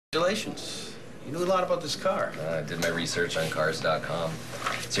Congratulations. You knew a lot about this car. I did my research on cars.com.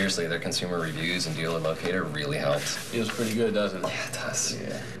 Seriously, their consumer reviews and dealer locator really helped. Feels pretty good, doesn't it? Yeah, it does.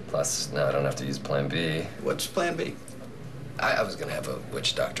 Yeah. Plus, now I don't have to use Plan B. What's Plan B? I was gonna have a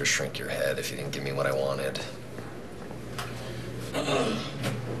witch doctor shrink your head if you didn't give me what I wanted.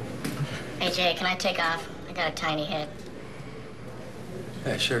 Hey, Jay, can I take off? I got a tiny head.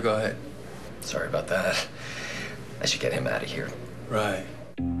 Yeah, sure, go ahead. Sorry about that. I should get him out of here. Right.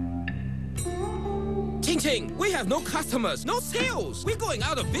 Ching Ching, we have no customers, no sales. We're going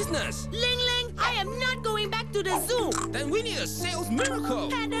out of business. Ling Ling, I am not going back to the zoo. Then we need a sales miracle.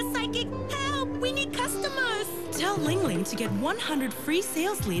 Panda Psychic, help! We need customers. Tell Ling Ling to get 100 free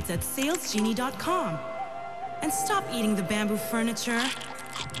sales leads at salesgenie.com. And stop eating the bamboo furniture.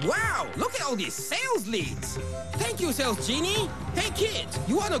 Wow, look at all these sales leads. Thank you, Sales Genie. Hey, kids,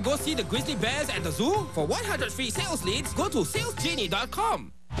 you want to go see the grizzly bears at the zoo? For 100 free sales leads, go to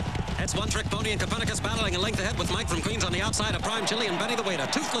salesgenie.com. It's One Trick Pony and Copernicus battling a length ahead with Mike from Queens on the outside of Prime Chili and Benny the Waiter,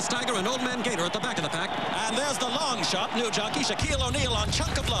 Toothless Tiger and Old Man Gator at the back of the pack. And there's the long shot, new jockey Shaquille O'Neal on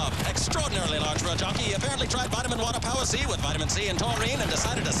Chunk of Love. Extraordinarily large for a jockey. He apparently tried Vitamin Water Power C with Vitamin C and taurine and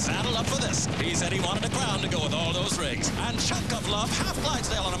decided to saddle up for this. He said he wanted a crown to go with all those rings. And Chunk of Love, half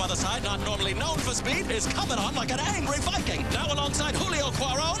Clydesdale on the other side, not normally known for speed, is coming on like an angry Viking. Now alongside Julio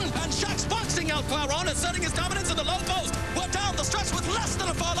Cuaron, and Shaq's boxing out Cuaron asserting his dominance in the low post. We're down the stretch with less than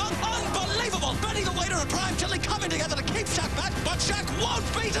a furlong. Unbelievable! Benny the Waiter and Prime Chili coming together to keep Shaq back, but Shaq won't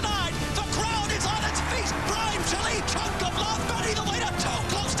be denied. The crowd is on its feet. Prime Chili, Chunk of Love, Benny the Waiter, too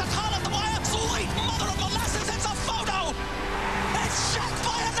close to call at the wire. Sweet mother of molasses, it's a photo. It's Shaq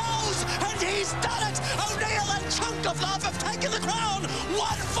by a nose, and he's done it. O'Neal and Chunk of Love have taken the crown.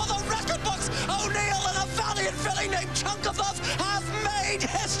 One for the record books. O'Neal and a valiant filly named Chunk of Love have made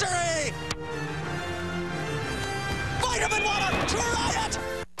history. Vitamin Water, try it.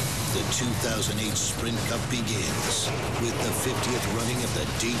 The 2008 Sprint Cup begins with the 50th running of the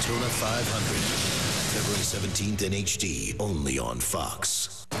Daytona 500. February 17th in HD, only on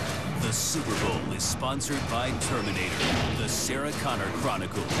Fox. The Super Bowl is sponsored by Terminator, the Sarah Connor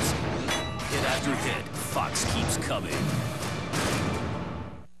Chronicles. Hit after hit, Fox keeps coming.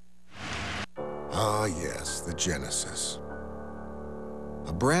 Ah, yes, the Genesis.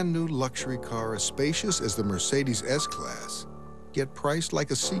 A brand new luxury car as spacious as the Mercedes S-Class, yet priced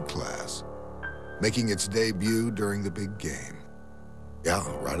like a C-Class, making its debut during the big game. Yeah,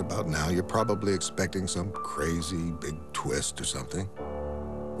 right about now, you're probably expecting some crazy big twist or something.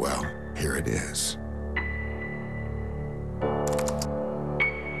 Well, here it is.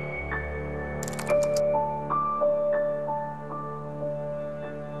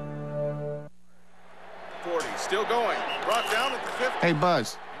 Still going. Brought down at the 50. Hey,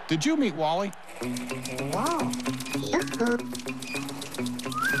 Buzz, did you meet Wally? Wow.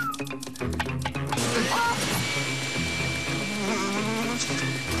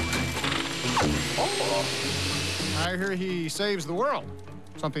 I hear he saves the world.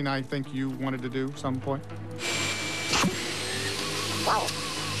 Something I think you wanted to do some point. Wow.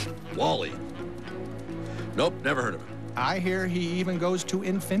 Wally. Nope, never heard of him. I hear he even goes to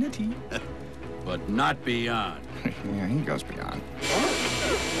infinity. But not beyond. Yeah, he goes beyond.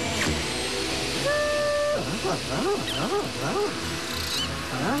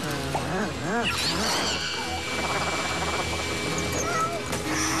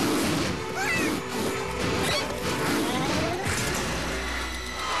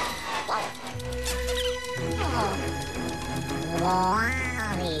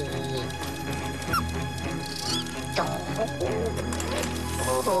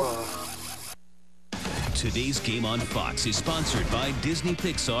 Today's game on Fox is sponsored by Disney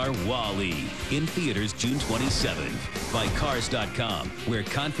Pixar WALL-E. In theaters June 27th. By Cars.com, where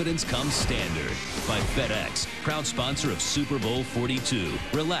confidence comes standard. By FedEx, proud sponsor of Super Bowl 42.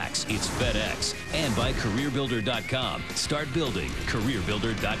 Relax, it's FedEx. And by CareerBuilder.com. Start building.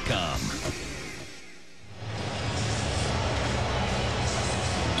 CareerBuilder.com.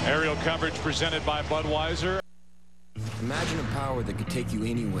 Aerial coverage presented by Budweiser. Imagine a power that could take you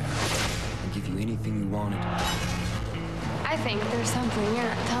anywhere and give you anything you wanted. I think there's something you're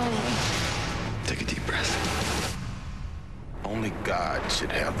not telling me. Take a deep breath. Only God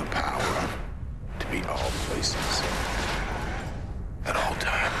should have the power to be all places at all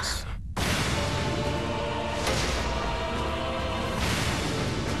times.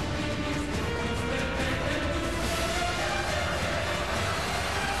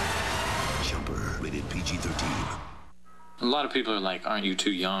 Jumper, rated PG-13. A lot of people are like, aren't you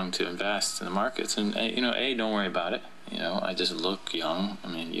too young to invest in the markets? And, you know, A, don't worry about it. You know, I just look young. I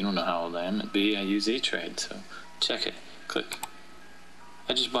mean, you don't know how old I am. And B, I use E-Trade, so check it. Click.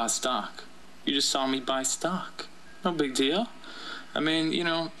 I just bought stock. You just saw me buy stock. No big deal. I mean, you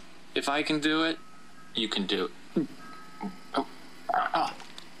know, if I can do it, you can do it.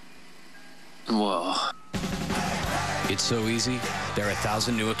 Whoa. It's so easy, there are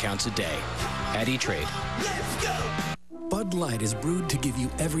 1,000 new accounts a day at E-Trade. Bud Light is brewed to give you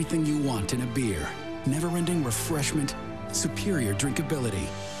everything you want in a beer. Never-ending refreshment, superior drinkability,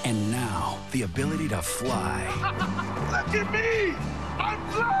 and now the ability to fly. Look at me! I'm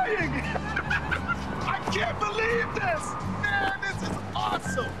flying! I can't believe this! Man, this is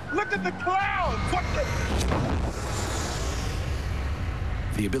awesome! Look at the clouds! What the...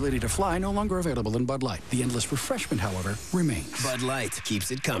 The ability to fly no longer available in Bud Light. The endless refreshment, however, remains. Bud Light keeps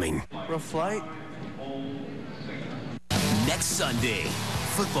it coming. For a flight? Next Sunday,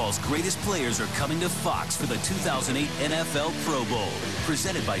 football's greatest players are coming to Fox for the 2008 NFL Pro Bowl.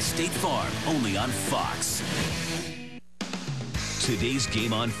 Presented by State Farm, only on Fox. Today's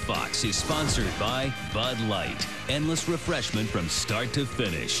game on Fox is sponsored by Bud Light. Endless refreshment from start to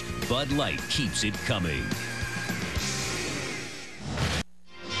finish. Bud Light keeps it coming.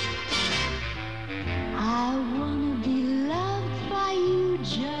 I wanna be loved by you,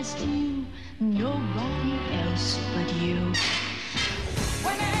 just you, nobody else but you.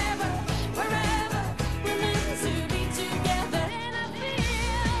 Whenever, wherever, we're meant to be together, and I feel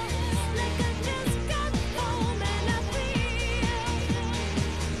like I just got home, and I feel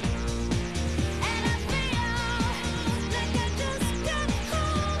like I just got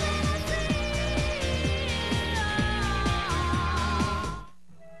home, and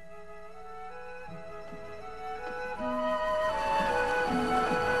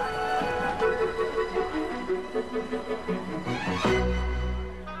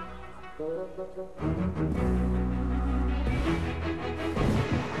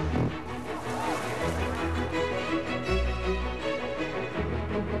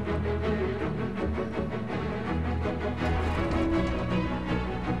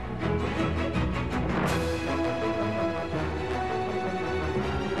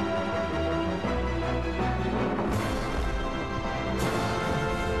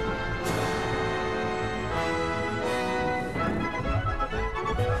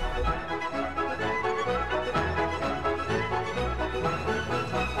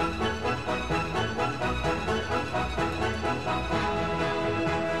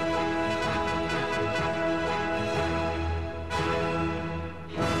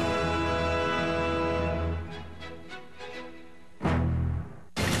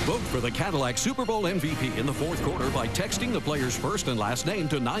Vote for the Cadillac Super Bowl MVP in the fourth quarter by texting the player's first and last name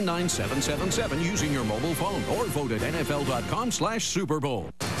to 99777 using your mobile phone, or vote at NFL.com/Super Bowl.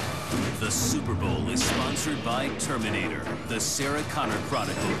 The Super Bowl is sponsored by Terminator, the Sarah Connor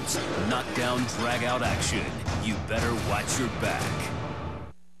Chronicles. Knockdown, drag-out action. You better watch your back.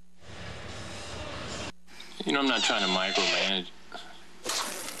 You know, I'm not trying to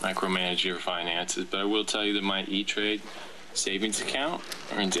micromanage your finances, but I will tell you that my E-Trade savings account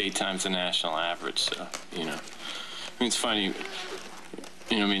earns 8 times the national average. So, you know, I mean, it's funny.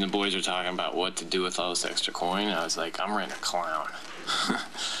 You know, I mean, the boys are talking about what to do with all this extra coin. I was like, I'm renting a clown.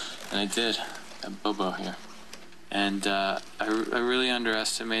 And I did. That Bobo here. And I really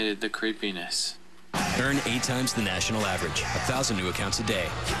underestimated the creepiness. Earn 8 times the national average. 1,000 new accounts a day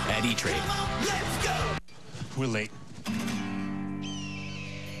at E-Trade. We're late.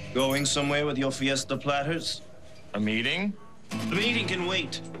 Going somewhere with your Fiesta platters? A meeting? The meeting can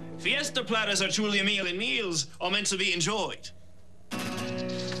wait. Fiesta platters are truly a meal, and meals are meant to be enjoyed.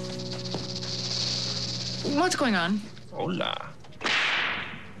 What's going on? Hola.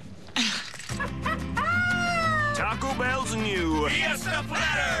 Taco Bell's new Fiesta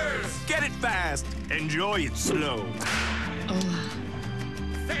platters! Get it fast, enjoy it slow.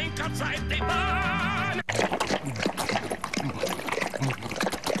 Think outside the barn!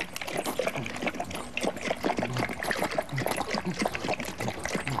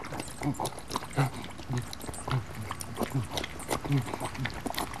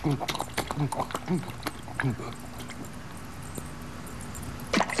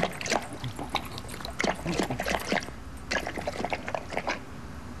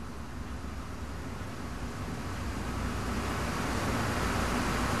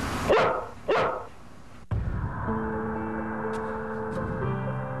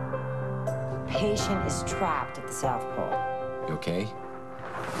 Patient is trapped at the South Pole. You okay?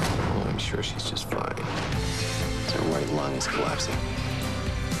 Oh, I'm sure she's just fine. Her right lung is collapsing.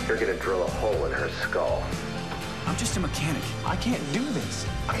 You're gonna drill a hole in her skull. I'm just a mechanic. I can't do this.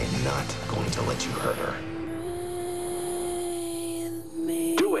 I am not going to let you hurt her.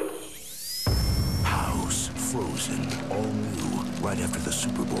 Do it! House Frozen, all new. right after the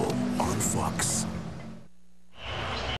Super Bowl on Fox.